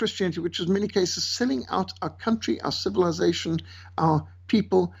Christianity, which is in many cases selling out our country, our civilization, our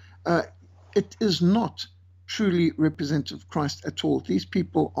people, it is not truly representative of Christ at all. These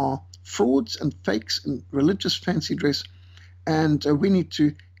people are frauds and fakes in religious fancy dress, and we need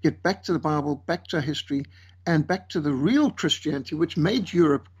to get back to the Bible, back to our history, and back to the real Christianity, which made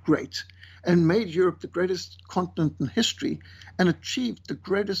Europe great and made Europe the greatest continent in history and achieved the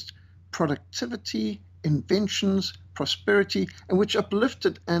greatest productivity, inventions, prosperity, and which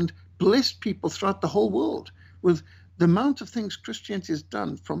uplifted and blessed people throughout the whole world with the amount of things Christianity has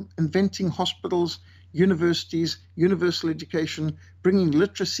done, from inventing hospitals, universities, universal education, bringing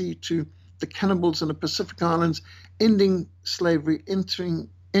literacy to the cannibals in the Pacific Islands, ending slavery,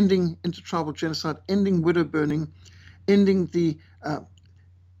 ending intertribal genocide, ending widow burning, ending the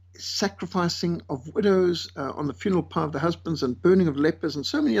sacrificing of widows on the funeral pyre of the husbands, and burning of lepers, and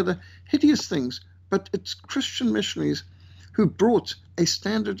so many other hideous things. But it's Christian missionaries who brought a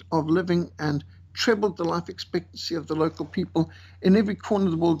standard of living and trebled the life expectancy of the local people in every corner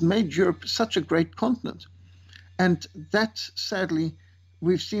of the world, made Europe such a great continent. And that, sadly,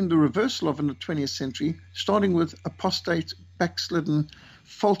 we've seen the reversal of in the 20th century, starting with apostate, backslidden,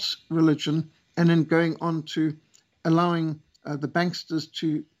 false religion, and then going on to allowing the banksters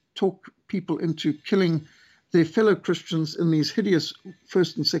to talk people into killing their fellow Christians in these hideous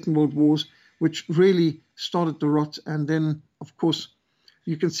First and Second World Wars, which really started the rot. And then, of course,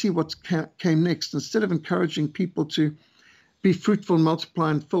 you can see what came next. Instead of encouraging people to be fruitful and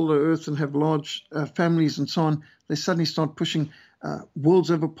multiply and fill the earth and have large families and so on, they suddenly start pushing world's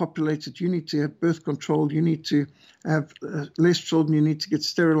overpopulated. You need to have birth control. You need to have less children. You need to get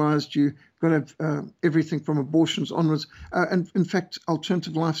sterilized. You've got to have everything from abortions onwards. And in fact,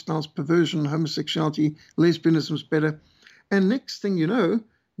 alternative lifestyles, perversion, homosexuality, lesbianism is better. And next thing you know,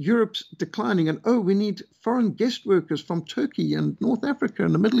 Europe's declining, and we need foreign guest workers from Turkey and North Africa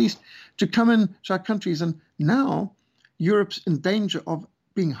and the Middle East to come in to our countries. And now Europe's in danger of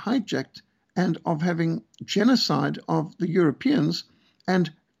being hijacked and of having genocide of the Europeans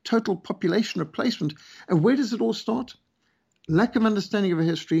and total population replacement. And where does it all start? Lack of understanding of a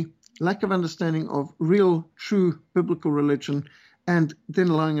history, lack of understanding of real, true biblical religion, and then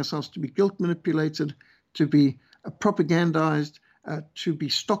allowing ourselves to be guilt manipulated, to be propagandized, to be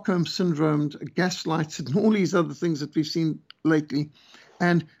Stockholm syndromed, gaslighted, and all these other things that we've seen lately.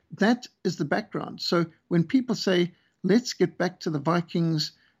 And that is the background. So when people say, let's get back to the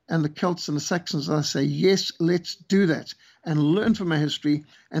Vikings and the Celts and the Saxons, I say, yes, let's do that and learn from our history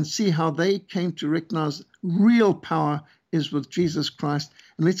and see how they came to recognize real power is with Jesus Christ.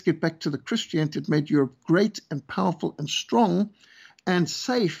 And let's get back to the Christianity that made Europe great and powerful and strong and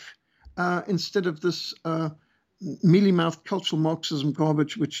safe, instead of this mealy-mouthed cultural Marxism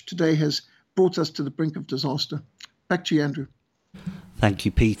garbage, which today has brought us to the brink of disaster. Back to you, Andrew. Thank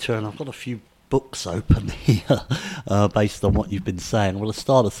you, Peter. And I've got a few books open here based on what you've been saying. Well, to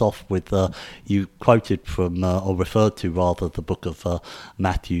start us off with, you quoted from, or referred to rather, the book of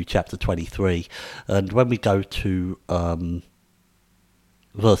Matthew chapter 23. And when we go to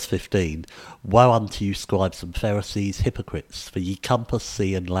verse 15, woe unto you, scribes and Pharisees, hypocrites, for ye compass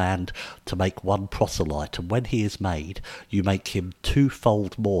sea and land to make one proselyte, and when he is made, you make him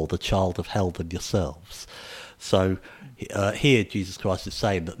twofold more the child of hell than yourselves. So here Jesus Christ is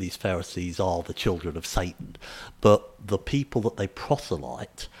saying that these Pharisees are the children of Satan, but the people that they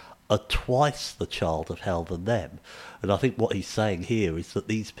proselyte are twice the child of hell than them. And I think what he's saying here is that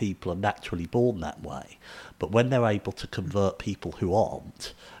these people are naturally born that way. But when they're able to convert people who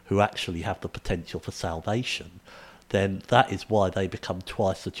aren't, who actually have the potential for salvation, then that is why they become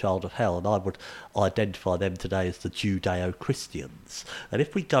twice the child of hell. And I would identify them today as the Judeo-Christians. And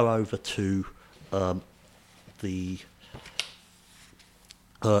if we go over to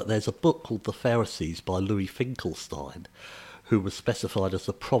there's a book called The Pharisees by Louis Finkelstein, who was specified as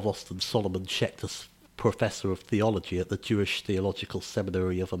the Provost and Solomon Schechter Professor of Theology at the Jewish Theological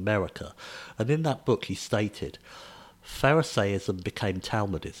Seminary of America. And in that book he stated, Pharisaism became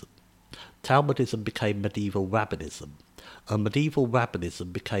Talmudism. Talmudism became medieval rabbinism. And medieval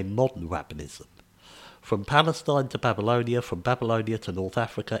rabbinism became modern rabbinism. From Palestine to Babylonia, from Babylonia to North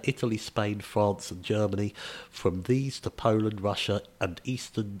Africa, Italy, Spain, France and Germany, from these to Poland, Russia and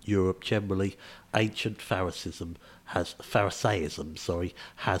Eastern Europe generally, ancient Pharisaism has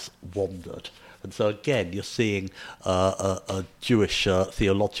wandered. And so again, you're seeing a Jewish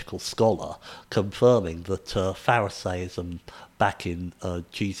theological scholar confirming that Pharisaism back in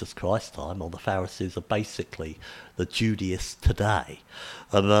Jesus Christ's time, or the Pharisees, are basically the Judaists today.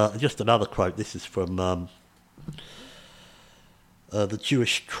 And just another quote, this is from the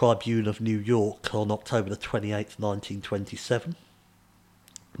Jewish Tribune of New York on October the 28th, 1927.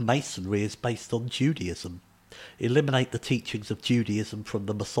 Masonry is based on Judaism. Eliminate the teachings of Judaism from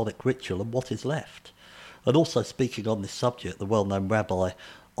the Masonic ritual and what is left? And also speaking on this subject, the well-known Rabbi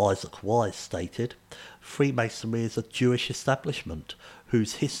Isaac Wise stated, Freemasonry is a Jewish establishment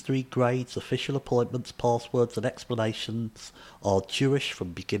whose history, grades, official appointments, passwords and explanations are Jewish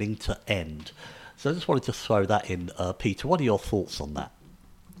from beginning to end. So I just wanted to throw that in. Peter, what are your thoughts on that?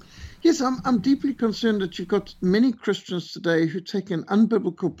 Yes, I'm deeply concerned that you've got many Christians today who take an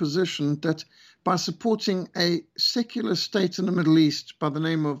unbiblical position that by supporting a secular state in the Middle East by the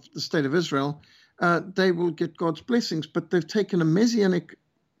name of the State of Israel, they will get God's blessings. But they've taken a messianic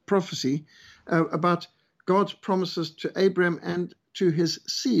prophecy about God's promises to Abraham and to his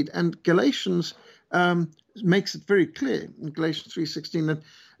seed. And Galatians makes it very clear in Galatians 3:16 that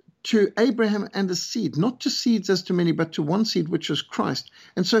to Abraham and the seed, not to seeds as to many, but to one seed, which is Christ.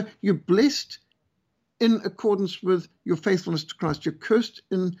 And so you're blessed in accordance with your faithfulness to Christ. You're cursed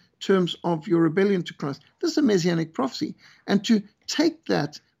in terms of your rebellion to Christ. This is a messianic prophecy. And to take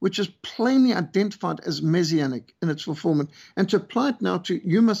that, which is plainly identified as messianic in its fulfillment, and to apply it now to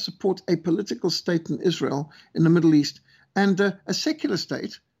you must support a political state in Israel, in the Middle East, and a secular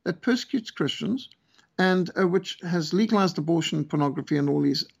state that persecutes Christians, and which has legalized abortion, pornography, and all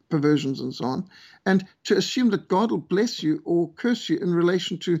these perversions and so on, and to assume that God will bless you or curse you in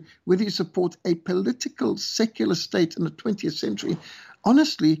relation to whether you support a political secular state in the 20th century.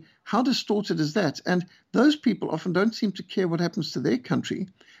 Honestly, how distorted is that? And those people often don't seem to care what happens to their country,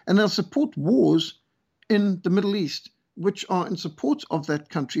 and they'll support wars in the Middle East, which are in support of that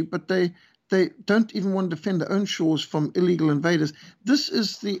country, but they don't even want to defend their own shores from illegal invaders. This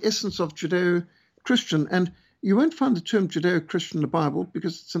is the essence of Judeo-Christian, and you won't find the term Judeo-Christian in the Bible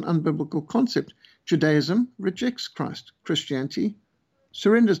because it's an unbiblical concept. Judaism rejects Christ. Christianity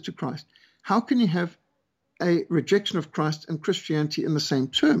surrenders to Christ. How can you have a rejection of Christ and Christianity in the same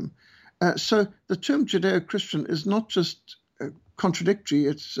term? So the term Judeo-Christian is not just contradictory.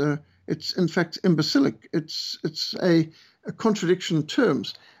 It's in fact imbecilic. It's a contradiction in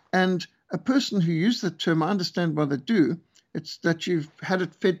terms. And a person who uses that term, I understand why they do. It's that you've had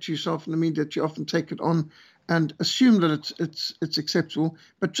it fed to yourself in the media that you often take it on and assume that it's acceptable.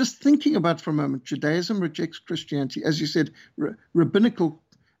 But just thinking about it for a moment, Judaism rejects Christianity. As you said, rabbinical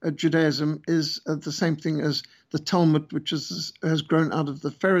Judaism is the same thing as the Talmud, which has grown out of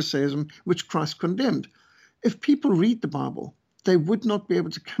the Pharisaism, which Christ condemned. If people read the Bible, they would not be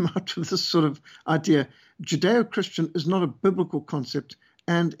able to come out with this sort of idea. Judeo-Christian is not a biblical concept,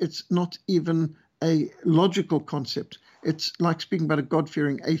 and it's not even a logical concept. It's like speaking about a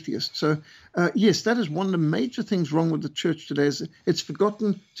God-fearing atheist. So, yes, that is one of the major things wrong with the church today. Is it's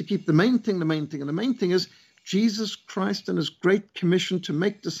forgotten to keep the main thing the main thing. And the main thing is Jesus Christ and his great commission to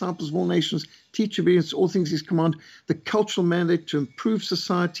make disciples of all nations, teach obedience to all things he's commanded, the cultural mandate to improve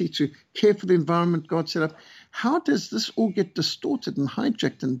society, to care for the environment God set up. How does this all get distorted and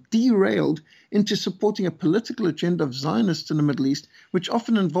hijacked and derailed into supporting a political agenda of Zionists in the Middle East, which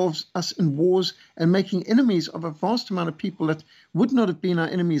often involves us in wars and making enemies of a vast amount of people that would not have been our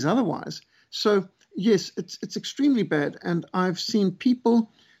enemies otherwise? So, yes, it's extremely bad. And I've seen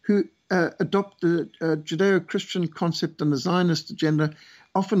people who adopt the Judeo-Christian concept and the Zionist agenda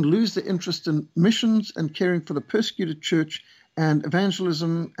often lose their interest in missions and caring for the persecuted church and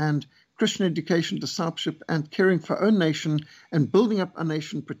evangelism and Christian education, discipleship, and caring for our own nation and building up our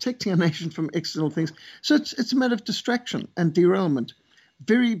nation, protecting our nation from external things. So it's a matter of distraction and derailment.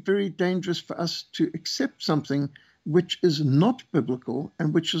 Very, very dangerous for us to accept something which is not biblical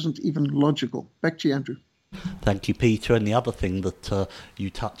and which isn't even logical. Back to you, Andrew. Thank you, Peter. And the other thing that you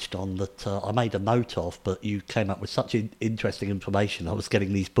touched on that I made a note of, but you came up with such interesting information. I was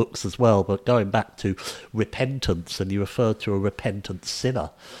getting these books as well, but going back to repentance, and you referred to a repentant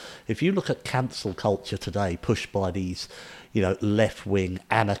sinner. If you look at cancel culture today, pushed by these, left-wing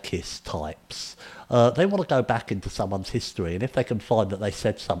anarchist types, they want to go back into someone's history, and if they can find that they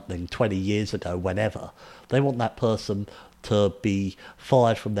said something 20 years ago, whenever, they want that person to be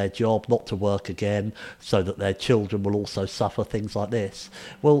fired from their job, not to work again, so that their children will also suffer, things like this.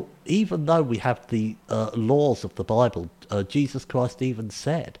 Well, even though we have the laws of the Bible, Jesus Christ even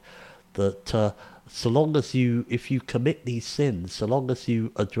said that so long as if you commit these sins, so long as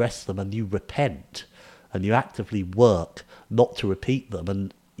you address them and you repent and you actively work not to repeat them,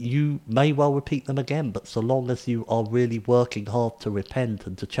 and you may well repeat them again, but so long as you are really working hard to repent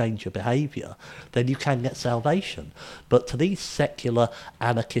and to change your behaviour, then you can get salvation. But to these secular,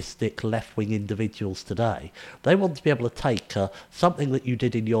 anarchistic, left-wing individuals today, they want to be able to take something that you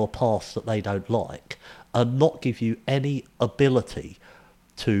did in your past that they don't like and not give you any ability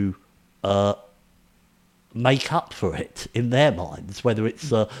to make up for it in their minds, whether it's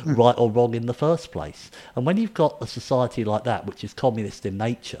right or wrong in the first place. And when you've got a society like that, which is communist in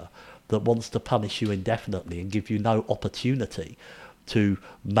nature, that wants to punish you indefinitely and give you no opportunity to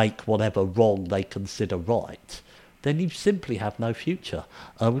make whatever wrong they consider right, then you simply have no future.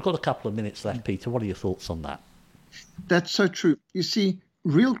 We've got a couple of minutes left, Peter. What are your thoughts on that? That's so true. You see,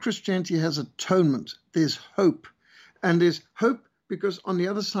 real Christianity has atonement. There's hope. And there's hope because on the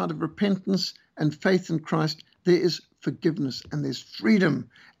other side of repentance and faith in Christ, there is forgiveness and there's freedom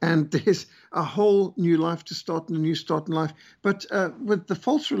and there's a whole new life to start and a new start in life. But with the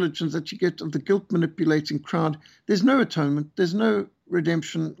false religions that you get of the guilt manipulating crowd, there's no atonement, there's no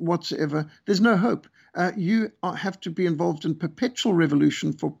redemption whatsoever, there's no hope. You have to be involved in perpetual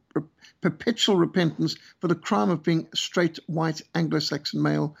revolution for perpetual repentance for the crime of being straight, white, Anglo-Saxon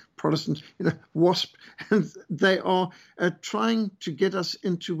male, Protestant, WASP. And they are trying to get us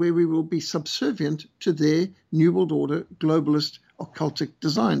into where we will be subservient to their New World Order, globalist, occultic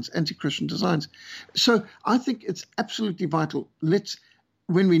designs, anti-Christian designs. So I think it's absolutely vital.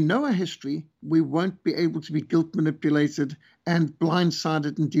 When we know our history, we won't be able to be guilt manipulated and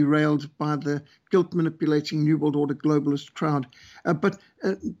blindsided and derailed by the guilt manipulating New World Order globalist crowd. But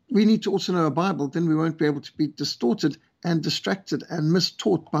we need to also know our Bible, then we won't be able to be distorted and distracted and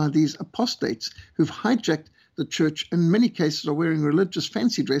mistaught by these apostates who've hijacked the church, in many cases are wearing religious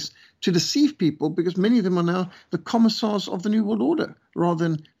fancy dress to deceive people, because many of them are now the commissars of the New World Order rather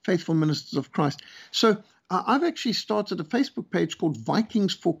than faithful ministers of Christ. So I've actually started a Facebook page called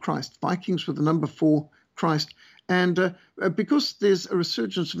Vikings for Christ, Vikings with the number 4 Christ. And because there's a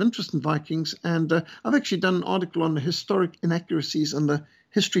resurgence of interest in Vikings, and I've actually done an article on the historic inaccuracies in the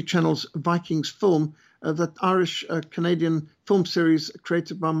History Channel's Vikings film, that Irish-Canadian film series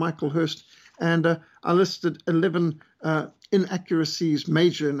created by Michael Hurst. And I listed 11 inaccuracies,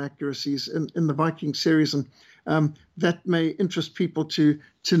 major inaccuracies in the Viking series. And that may interest people to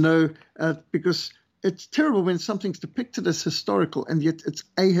know, because it's terrible when something's depicted as historical and yet it's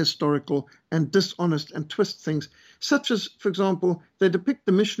ahistorical and dishonest and twist things, such as, for example, they depict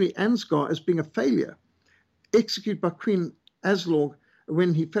the missionary Ansgar as being a failure, executed by Queen Aslauga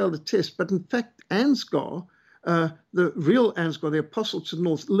when he failed a test. But in fact, Ansgar, the real Ansgar, the apostle to the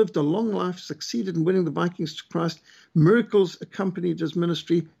north, lived a long life, succeeded in winning the Vikings to Christ. Miracles accompanied his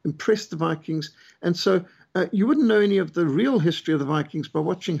ministry, impressed the Vikings. And so you wouldn't know any of the real history of the Vikings by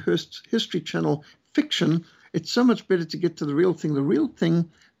watching Hearst's History Channel fiction. It's so much better to get to the real thing. The real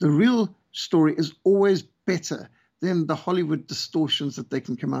thing, the real story is always better than the Hollywood distortions that they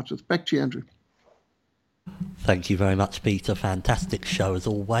can come out with. Back to you, Andrew. Thank you very much, Peter. Fantastic show as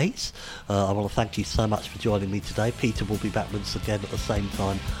always. I want to thank you so much for joining me today. Peter will be back once again at the same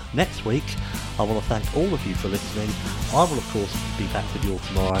time next week. I want to thank all of you for listening. I will, of course, be back with you all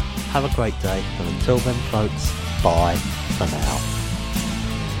tomorrow. Have a great day, and until then, folks, bye for now.